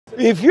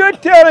If you're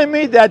telling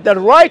me that the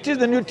writers of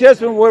the New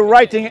Testament were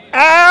writing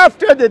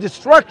after the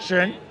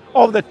destruction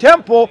of the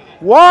temple,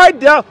 why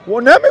don't,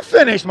 well, let me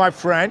finish, my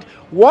friend.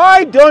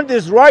 Why don't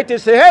these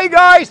writers say, hey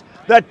guys,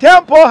 the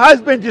temple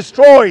has been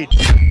destroyed?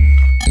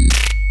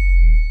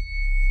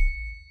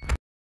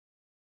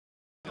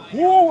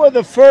 Who were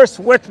the first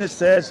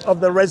witnesses of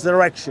the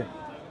resurrection?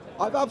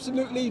 I've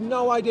absolutely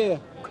no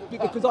idea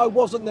because I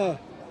wasn't there.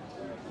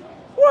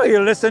 Well, you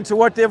listen to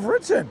what they've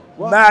written.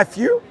 What?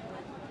 Matthew,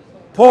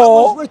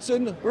 Paul. That was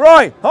written.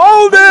 Right,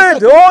 hold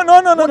it. Oh,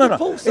 no.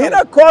 Paul say? In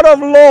a court of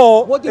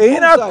law. What did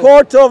In Paul a say?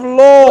 court of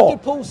law. What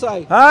did Paul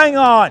say? Hang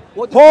on.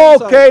 What did Paul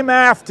Paul say? came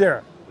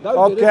after. No, he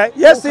Okay. didn't.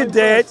 Yes, Paul he came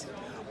did. first.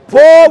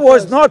 Paul came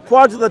was first. not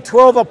part of the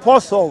 12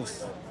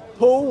 apostles.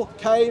 Paul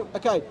came.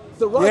 Okay,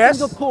 the writings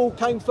Yes. of Paul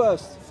came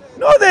first.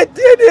 No, they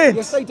didn't.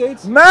 Yes, they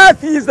did.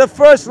 Matthew is the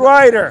first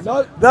writer.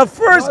 No. The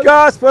first No.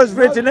 gospel was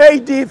No. written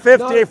AD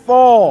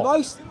 54.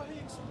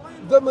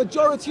 The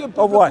majority of Of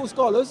biblical what?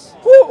 scholars,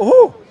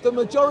 Who? the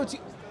majority,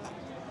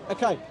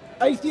 okay,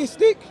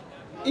 atheistic,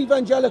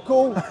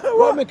 evangelical,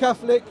 Roman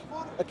Catholic,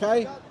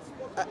 okay,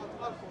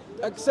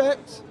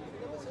 accept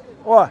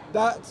What?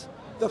 that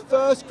the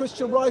first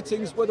Christian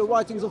writings were the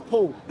writings of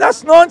Paul.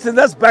 That's nonsense.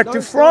 That's back No, to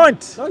it's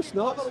front. not. No, it's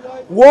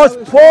not. Was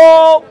No, it's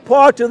Paul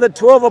part of the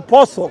 12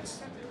 apostles?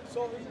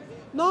 not.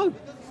 No.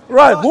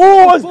 Right. No,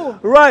 Who it was Paul.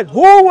 right?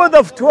 Who were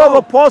the 12 No,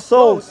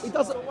 apostles? no, it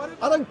doesn't.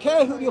 I don't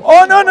care who the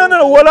Oh apostles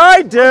no. are. What I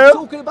I'm do?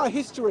 talking about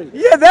history.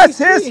 Yeah, that's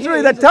history.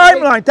 here The is a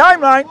great-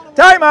 timeline.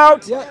 Time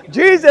out. Yeah.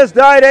 Jesus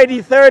died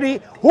AD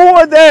 30. Who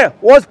were there?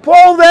 Was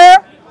Paul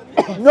there?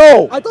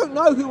 No. I don't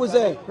know who was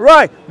there.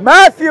 Right.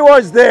 Matthew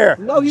was there.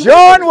 No, he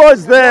John wasn't.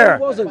 was there. No,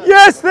 he wasn't.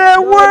 Yes, there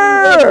No, he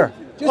were.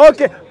 wasn't.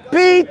 Just- Okay.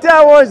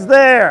 Peter was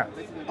there.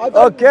 I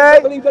don't Okay.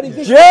 believe that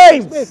exists.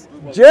 James. Smith.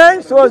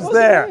 James was wasn't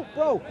there.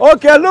 bro.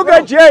 Okay, look Bro.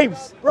 at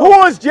James. Bro. Who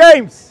was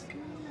James?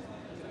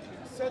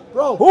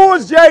 Bro, Who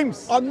was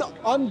James? I'm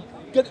gonna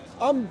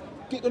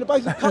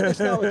basically cut this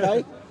now,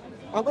 okay?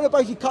 I'm gonna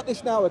basically cut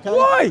this now, okay?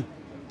 Why?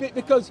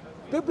 Because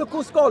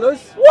biblical scholars,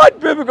 What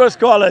biblical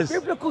scholars?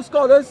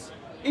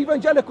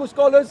 evangelical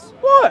scholars,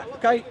 What?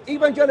 okay,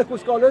 evangelical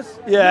scholars,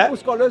 Yeah. biblical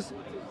scholars,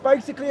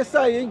 basically are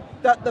saying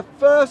that the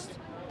first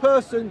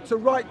person to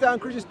write down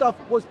Christian stuff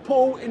was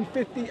Paul in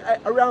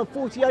around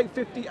 48,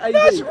 50 AD.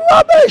 That's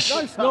rubbish. No,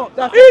 it's not.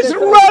 That's what It's they're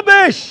saying.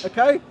 rubbish.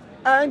 Okay?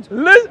 And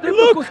Look.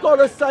 biblical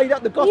scholars say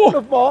that the Gospel Wha-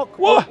 of Mark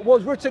what?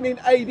 was written in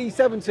AD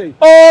 70.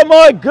 Oh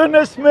my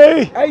goodness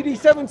me. AD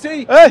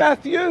 70, Hey,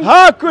 Matthew.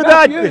 how could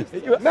that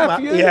Matthew, be?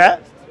 Matthew, Yeah.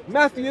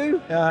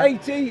 Matthew, Yeah.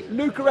 80,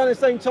 Luke around the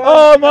same time.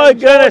 Oh my and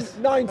John, goodness.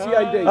 90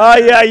 AD. Oh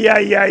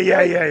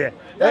yeah.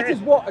 That is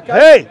what, okay?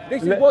 Hey,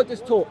 This is what is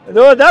taught.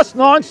 No, that's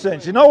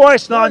nonsense. You know why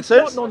it's No, it's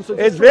nonsense? not nonsense.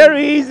 It's It's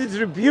very easy to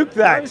rebuke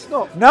that. No, it's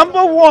not.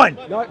 Number one,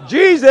 No.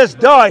 Jesus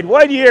died.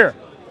 What year?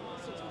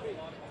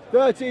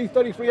 30,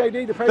 33 AD,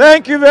 depending.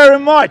 Thank you very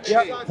much.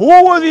 Yeah.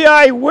 Who were the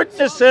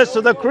eyewitnesses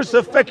to the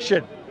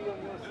crucifixion?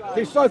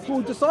 His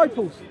so-called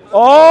disciples.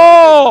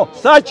 Oh,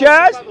 such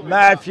as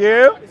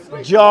Matthew,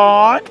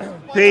 John,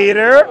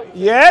 Peter.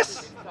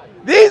 Yes,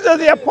 these are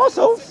the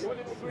apostles.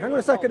 Hang on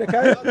a second,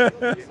 okay?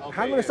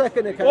 Hang on a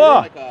second, okay?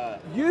 What?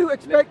 You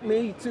expect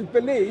me to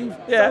believe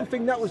Yeah.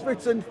 something that was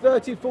written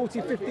 30,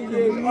 40, 50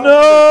 years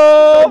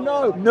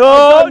No, No,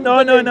 I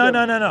don't believe them.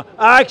 no.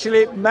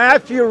 Actually,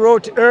 Matthew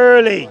wrote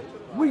early.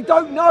 We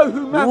don't know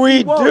who Matthew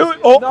We was. do.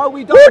 Oh, No,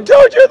 we who don't.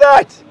 told you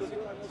that?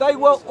 They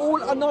were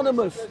all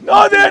anonymous.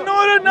 No, they're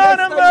not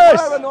anonymous.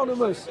 Yes, they were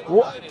anonymous.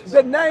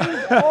 The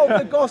names of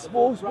the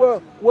Gospels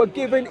were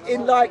given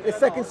in like the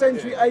 2nd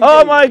century AD.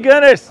 Oh my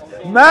goodness.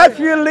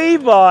 Matthew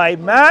Levi.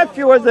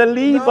 Matthew was a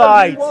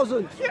Levite. No, he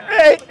wasn't.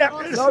 Hey,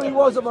 No, he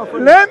wasn't, my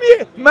friend.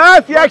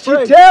 Matthew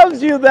actually friend.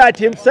 tells you that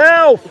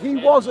himself. He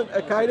wasn't,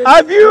 okay? There's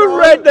Have you no-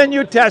 read the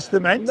New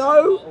Testament?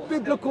 No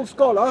biblical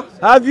scholar.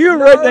 Have you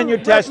no read the New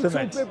reputable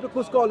Testament?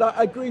 biblical scholar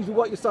agrees with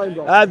what you're saying,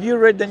 bro. Have you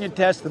read the New Of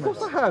Testament?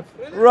 course I have.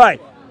 Right.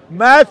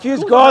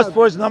 Matthew's Of course I have.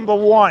 gospel is number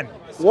one.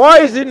 Why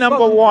is it number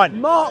But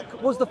one?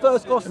 Mark was the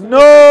first gospel.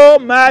 No,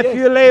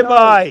 Matthew Yes,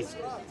 Levi. no.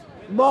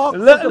 Mark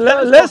was the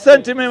first Listen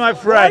gospel. to me, my Why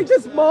friend.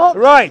 does Mark?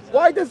 Right.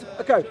 Why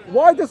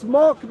does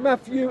Mark,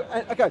 Matthew,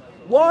 and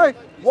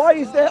why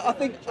is there? I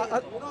think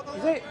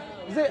is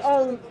it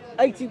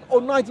 80 or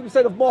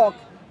 90% of Mark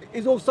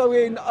is also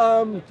in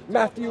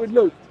Matthew and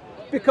Luke,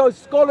 because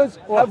scholars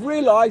have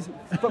realised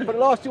for the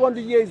last 200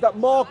 years that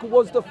Mark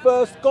was the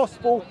first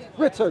gospel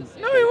written.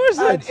 No, he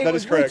wasn't. And it That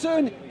was is correct.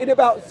 written in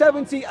about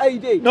 70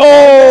 AD.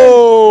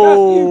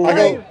 No.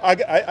 Matthew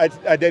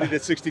I dated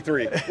at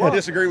 63. I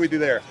disagree with you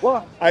there.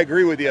 What? I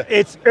agree with you.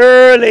 It's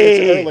early.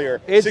 It's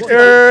earlier. It's 63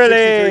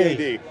 early.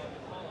 63 AD.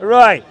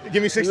 Right.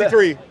 Give me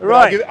 63. but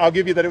Right. I'll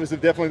give you that it was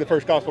definitely the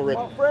first gospel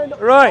written. My friend,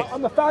 Right.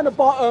 I'm a fan of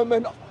Bottom,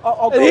 and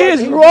I'll go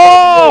He's back-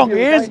 wrong.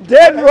 okay? He's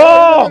dead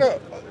wrong. No.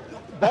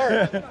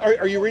 Bart,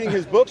 are you reading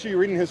his books or are you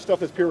reading his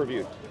stuff that's peer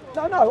reviewed?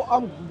 No,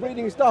 I'm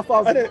reading his stuff.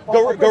 I've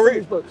Go read read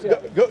his books. Yeah.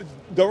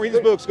 Don't read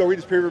his books. Go read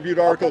his peer-reviewed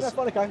articles. that's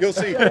fine, okay. You'll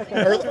see. Okay.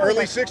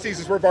 Early 60s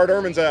is where Bart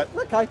Ehrman's at.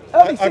 Okay,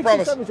 early 60s, I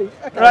promise. 70s.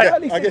 Okay, Right.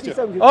 early I get 60s, you.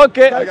 70s.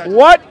 Okay, I got you.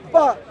 what?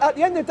 But at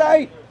the end of the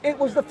day, it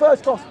was the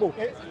first gospel.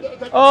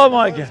 Oh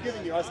my God.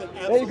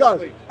 There you go.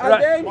 And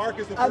Right. then, Mark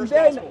is the and first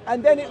then, gospel.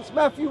 and then it's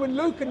Matthew and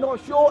Luke, and not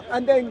sure,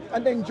 and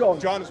then John.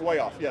 John is way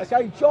off. Yes.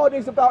 Okay, John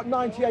is about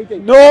 90 AD.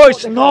 No,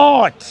 it's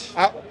not.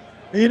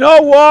 You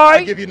know why?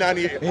 I'll give you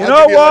 98. You I'll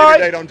know give you a why?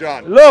 later date on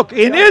John. Look,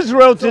 in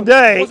Israel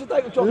today, what's the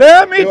date of John?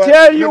 let me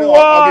tell you No,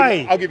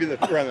 why. I'll give you the.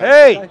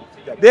 Hey,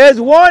 there's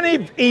one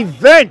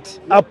event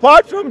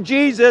apart from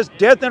Jesus'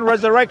 death and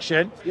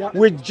resurrection, Yeah.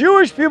 which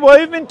Jewish people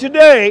even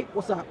today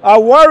What's that?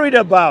 are worried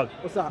about.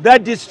 What's that? The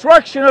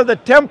destruction of the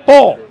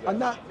temple. And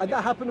that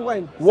happened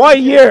when? What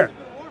year?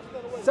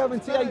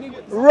 70 AD.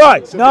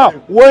 Right. Now,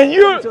 when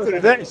you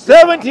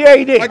 70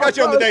 AD. I got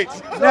you on the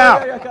dates. Now,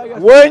 Okay.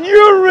 when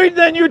you read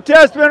the New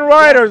Testament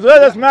writers,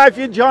 whether it's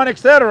Matthew, John,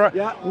 etc.,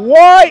 Yeah.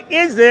 why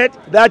is it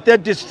that the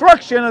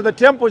destruction of the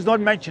temple is not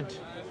mentioned?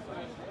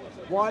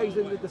 Why is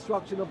it the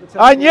destruction of the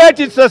temple? And yet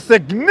it's a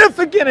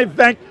significant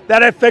event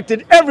that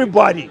affected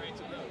everybody.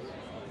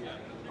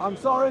 I'm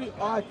sorry,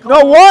 I can't.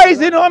 Now, why is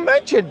it not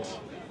mentioned?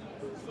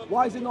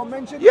 Why is it not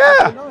mentioned? Yeah.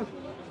 I don't know.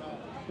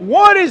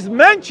 What is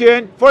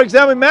mentioned, for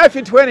example, in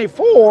Matthew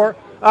 24,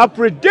 are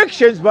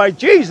predictions by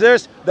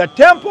Jesus, the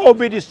temple will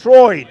be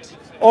destroyed.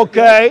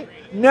 Okay?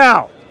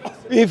 Now,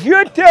 if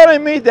you're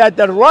telling me that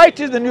the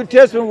writers of the New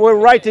Testament were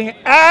writing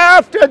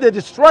after the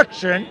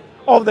destruction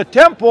of the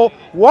temple,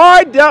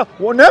 well,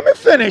 let me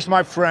finish,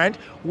 my friend.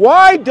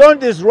 Why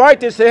don't these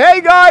writers say,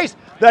 hey guys,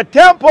 the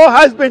temple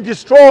has been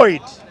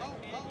destroyed?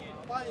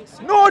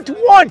 Not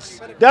once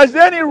does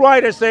any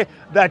writer say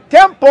the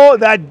temple,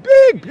 that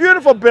big,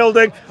 beautiful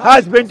building,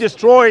 has been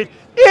destroyed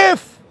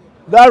if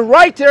the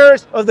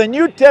writers of the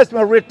New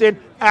Testament were written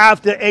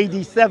after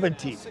AD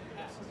 70.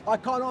 I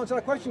can't answer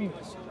that question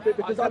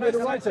because I Can made a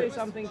I writer. say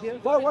something here?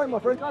 Why, my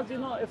friend? Because you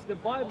know, if the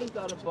Bibles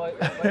are a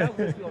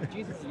biography of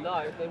Jesus'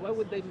 life, then why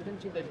would they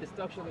mention the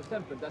destruction of the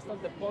temple? That's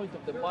not the point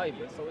of the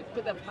Bible. So it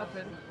could have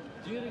happened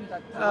during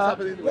that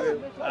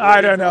time.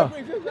 I don't know.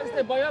 That's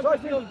the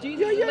biography of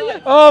Jesus'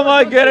 life. Oh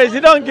my goodness, you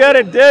don't get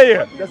it, do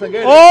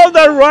you? All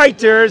the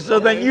writers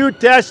of the New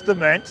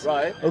Testament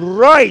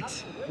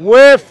write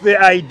with the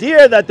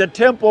idea that the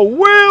temple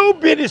will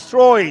be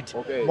destroyed.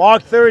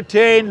 Mark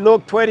 13,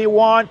 Luke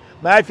 21,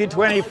 Matthew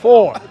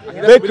 24.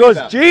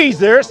 Because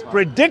Jesus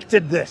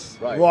predicted this,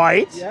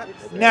 right?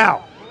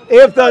 Now,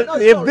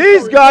 if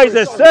these guys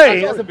are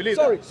saying,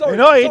 Sorry, you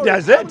know, he sorry.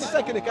 doesn't. Just a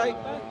second, okay?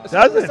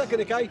 Doesn't. Just a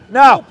second, okay?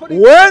 Now, You're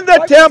putting- when the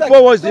wait a temple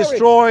second. was Sorry,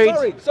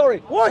 destroyed- Sorry.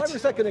 What? Wait a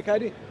second,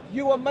 okay?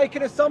 You are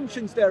making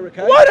assumptions there,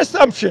 okay? what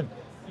assumption?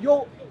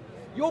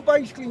 You're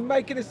basically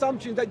making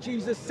assumptions that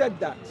Jesus said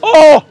that.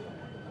 Oh,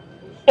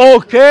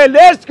 okay,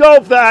 let's go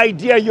with the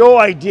idea, your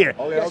idea.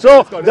 So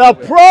let's go the this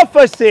way.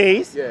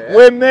 prophecies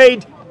were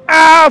made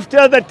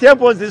after the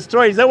temple was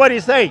destroyed. Is that what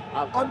he's saying?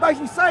 I'm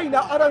basically saying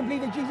that I don't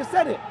believe that Jesus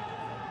said it.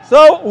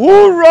 So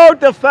who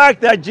wrote the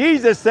fact that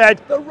Jesus said,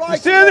 The you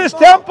writers see of this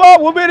Mark,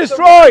 temple will be The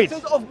destroyed?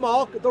 writers of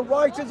Mark, the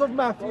writers of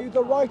Matthew,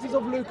 the writers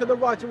of Luke, and the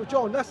writer of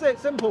John. That's it,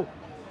 simple.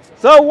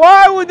 So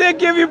why would they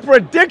give you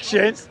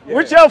predictions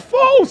which are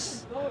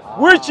false,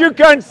 which you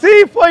can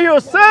see for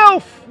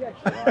yourself?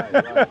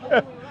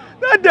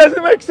 That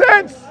doesn't make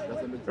sense,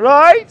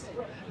 right?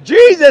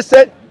 Jesus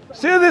said,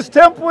 see this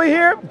temple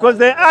here? Because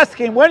they asked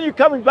him, when are you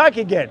coming back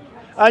again?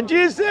 And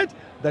Jesus said,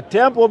 the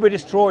temple will be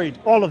destroyed,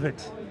 all of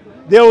it.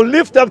 They will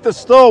lift up the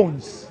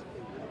stones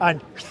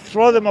and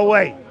throw them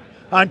away.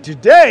 And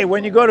today,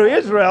 when you go to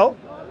Israel,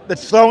 the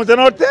stones are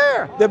not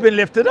there. They've been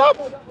lifted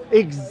up.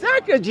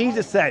 Exactly as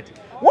Jesus said.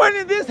 When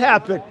did this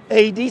happen?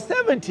 AD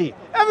 70.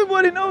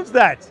 Everybody knows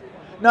that.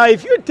 Now,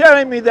 if you're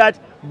telling me that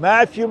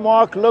Matthew,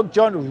 Mark, Luke,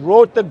 John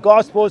wrote the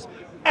Gospels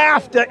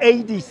after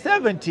AD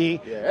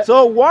 70,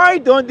 so why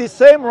don't the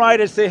same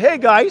writers say, hey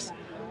guys,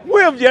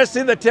 we have just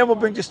seen the temple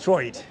being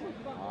destroyed?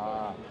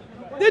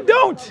 They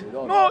don't.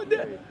 No,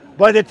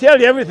 but they tell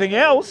you everything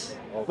else,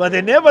 but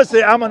they never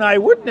say, I'm an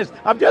eyewitness.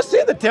 I've just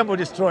seen the temple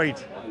destroyed.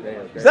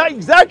 Is that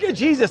exactly what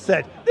Jesus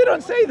said? They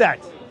don't say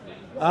that.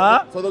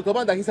 So Dr.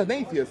 Banda, he's an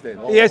atheist then?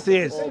 Oh, Yes, he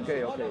is.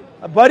 Okay.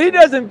 But he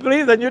doesn't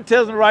believe the New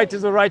Testament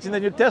writers are writing the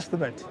New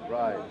Testament.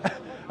 Right.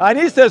 And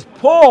he says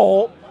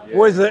Paul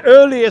was the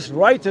earliest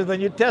writer of the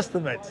New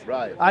Testament.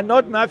 Right. And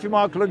not Matthew,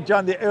 Mark, Luke,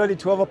 John, the early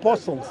 12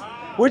 apostles,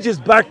 which is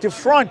back to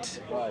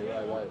front.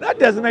 Right. That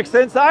doesn't make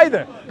sense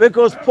either.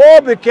 Because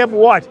Paul became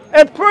what?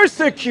 A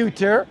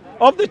persecutor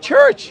of the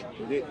church.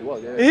 Well,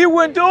 yeah. He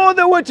went all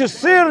the way to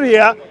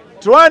Syria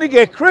trying to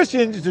get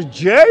Christians into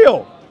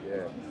jail.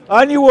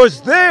 And he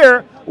was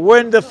there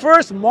when the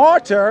first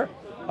martyr,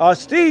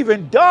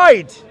 Stephen,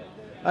 died.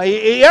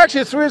 He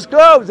actually threw his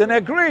gloves and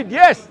agreed,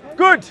 yes,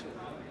 good.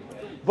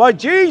 But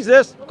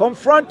Jesus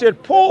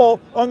confronted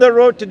Paul on the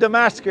road to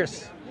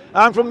Damascus.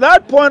 And from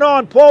that point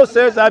on, Paul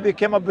says, I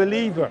became a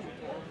believer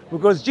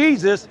because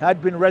Jesus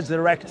had been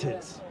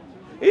resurrected.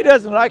 He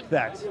doesn't like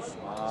that.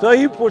 So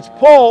he puts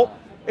Paul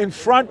in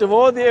front of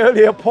all the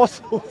early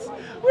apostles,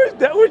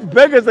 which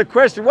beggars the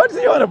question, what's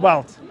he on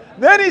about?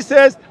 Then he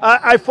says,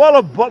 I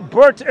follow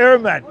Bert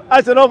Ehrman.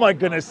 I said, oh my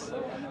goodness.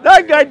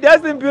 That guy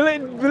doesn't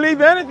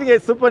believe anything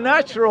is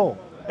supernatural.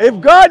 If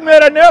God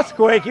made an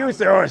earthquake, he would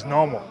say, oh, it's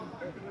normal,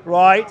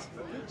 right?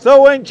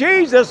 So when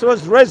Jesus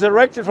was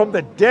resurrected from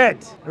the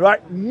dead,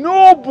 right,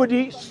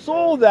 nobody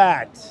saw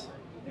that,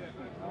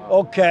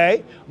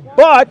 okay?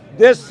 But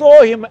they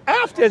saw him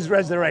after his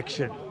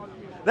resurrection.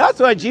 That's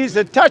why Jesus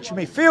said, touch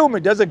me, feel me.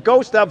 Does a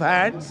ghost have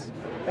hands,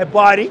 a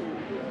body?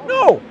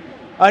 No.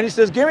 And he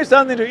says, give me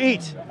something to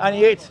eat. And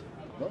he ate.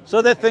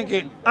 So they're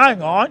thinking,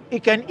 hang on,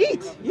 he can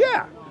eat.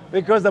 Yeah,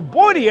 because the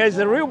body is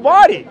a real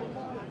body.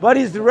 But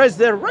he's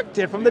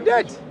resurrected from the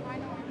dead.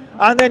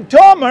 And then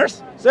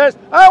Thomas says,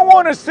 I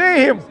want to see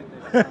him.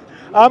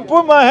 And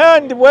put my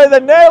hand where the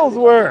nails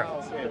were.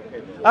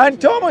 And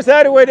Thomas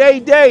had to wait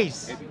 8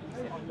 days.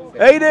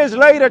 8 days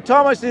later,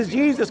 Thomas sees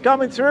Jesus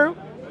coming through.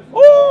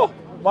 Oh,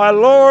 my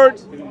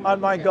Lord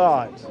and my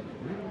God.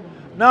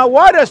 Now,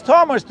 what does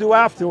Thomas do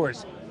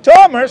afterwards?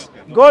 Thomas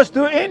goes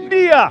to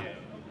India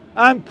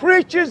and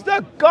preaches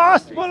the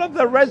gospel of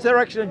the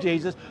resurrection of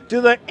Jesus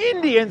to the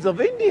Indians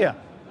of India.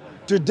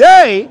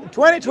 Today,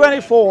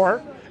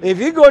 2024, if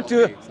you go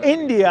to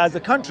India as a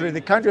country,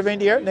 the country of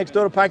India, next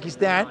door to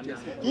Pakistan,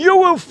 you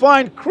will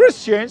find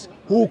Christians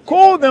who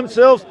call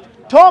themselves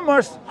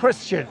Thomas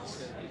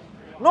Christians.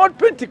 Not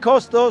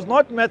Pentecostals,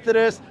 not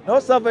Methodists,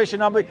 not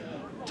Salvation Army,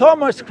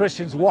 Thomas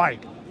Christians. Why?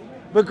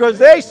 Because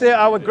they say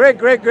our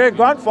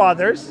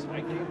great-great-great-grandfathers,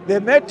 they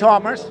met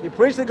Thomas, he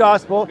preached the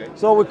gospel,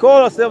 so we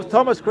call ourselves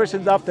Thomas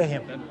Christians after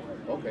him.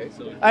 Okay.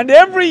 And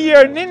every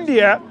year in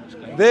India,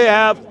 they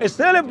have a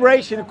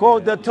celebration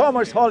called the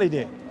Thomas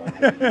Holiday.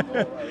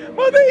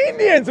 Well, the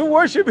Indians who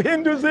worship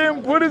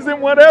Hinduism, Buddhism,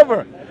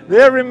 whatever,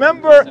 they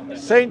remember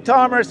St.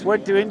 Thomas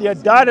went to India,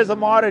 died as a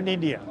martyr in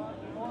India.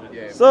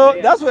 So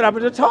that's what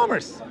happened to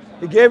Thomas.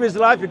 He gave his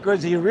life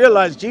because he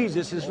realized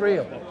Jesus is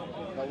real.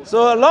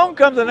 So along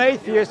comes an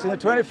atheist in the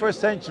 21st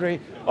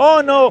century.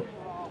 Oh no,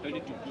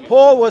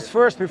 Paul was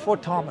first before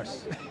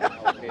Thomas.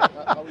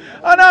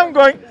 And I'm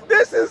going,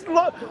 this is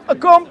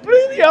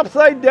completely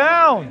upside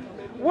down.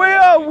 Where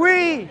are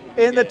we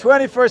in the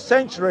 21st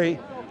century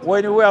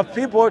when we have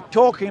people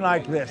talking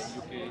like this?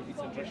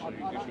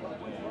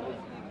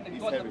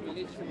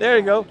 There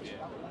you go.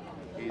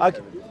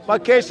 My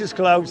case is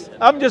closed.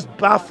 I'm just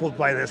baffled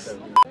by this.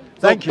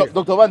 Thank you.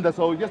 Dr. Banda,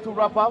 so just to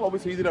wrap up,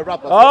 obviously you didn't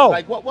wrap up. Oh.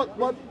 Like what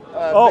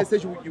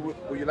message would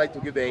you like to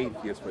give the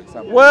atheists, for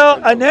example? Well,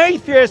 an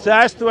atheist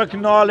has to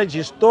acknowledge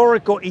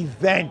historical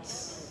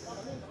events.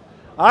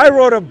 I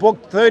wrote a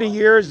book 30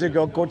 years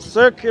ago called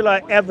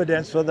Circular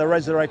Evidence for the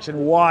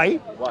Resurrection. Why?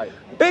 Why?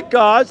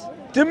 Because,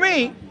 to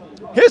me,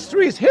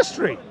 history is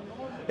history.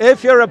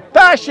 If you're a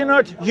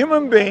passionate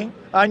human being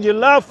and you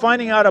love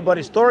finding out about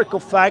historical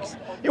facts,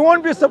 you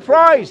won't be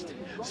surprised.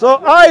 So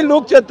I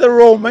looked at the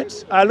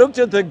Romans, I looked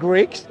at the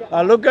Greeks,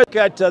 I looked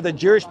at the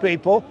Jewish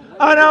people,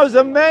 and I was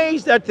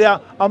amazed at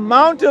the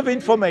amount of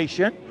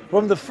information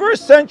from the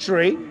first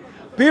century,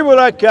 people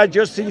like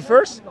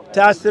Josephus,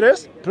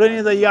 Tacitus,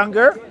 Pliny the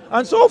Younger,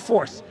 and so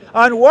forth.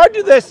 And what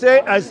do they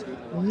say as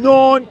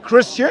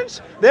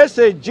non-Christians? They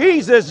say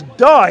Jesus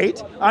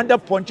died under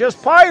Pontius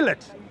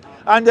Pilate,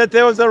 and that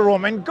there was a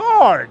Roman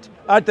guard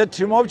at the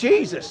tomb of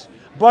Jesus.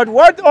 But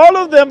what all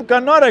of them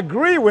cannot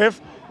agree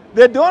with,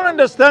 they don't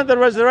understand the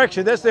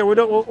resurrection. They say we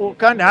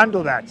can't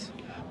handle that.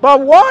 But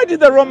why did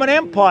the Roman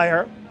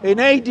Empire in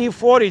AD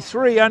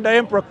 43 under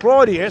Emperor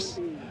Claudius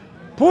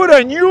put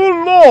a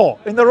new law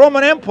in the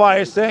Roman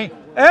Empire saying,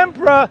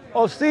 Emperor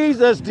of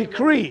Caesar's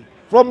decree,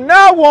 from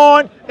now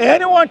on,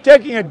 anyone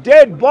taking a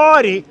dead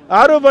body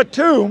out of a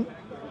tomb,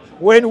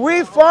 when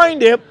we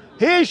find him,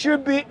 he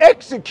should be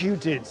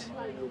executed.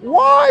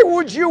 Why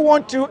would you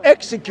want to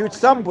execute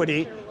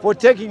somebody for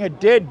taking a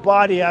dead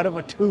body out of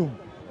a tomb?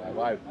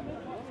 Why?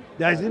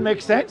 Does it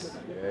make sense?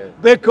 Yeah.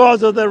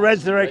 Because of the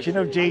resurrection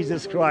of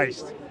Jesus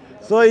Christ.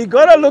 So you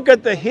got to look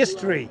at the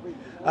history.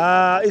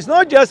 It's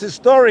not just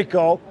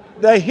historical.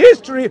 The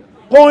history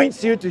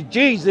points you to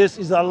Jesus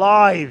is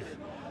alive.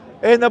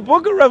 In the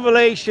book of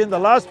Revelation, the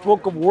last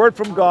book of Word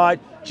from God,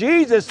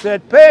 Jesus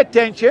said, pay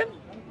attention.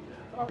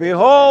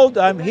 Behold,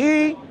 I'm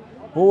he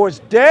who was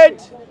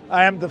dead.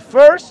 I am the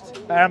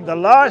first, I am the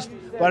last,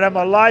 but I'm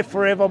alive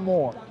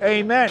forevermore.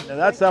 Amen. And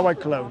that's how I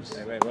close.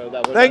 Amen. Well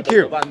done, Thank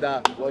you.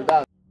 Banda. Well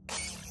done.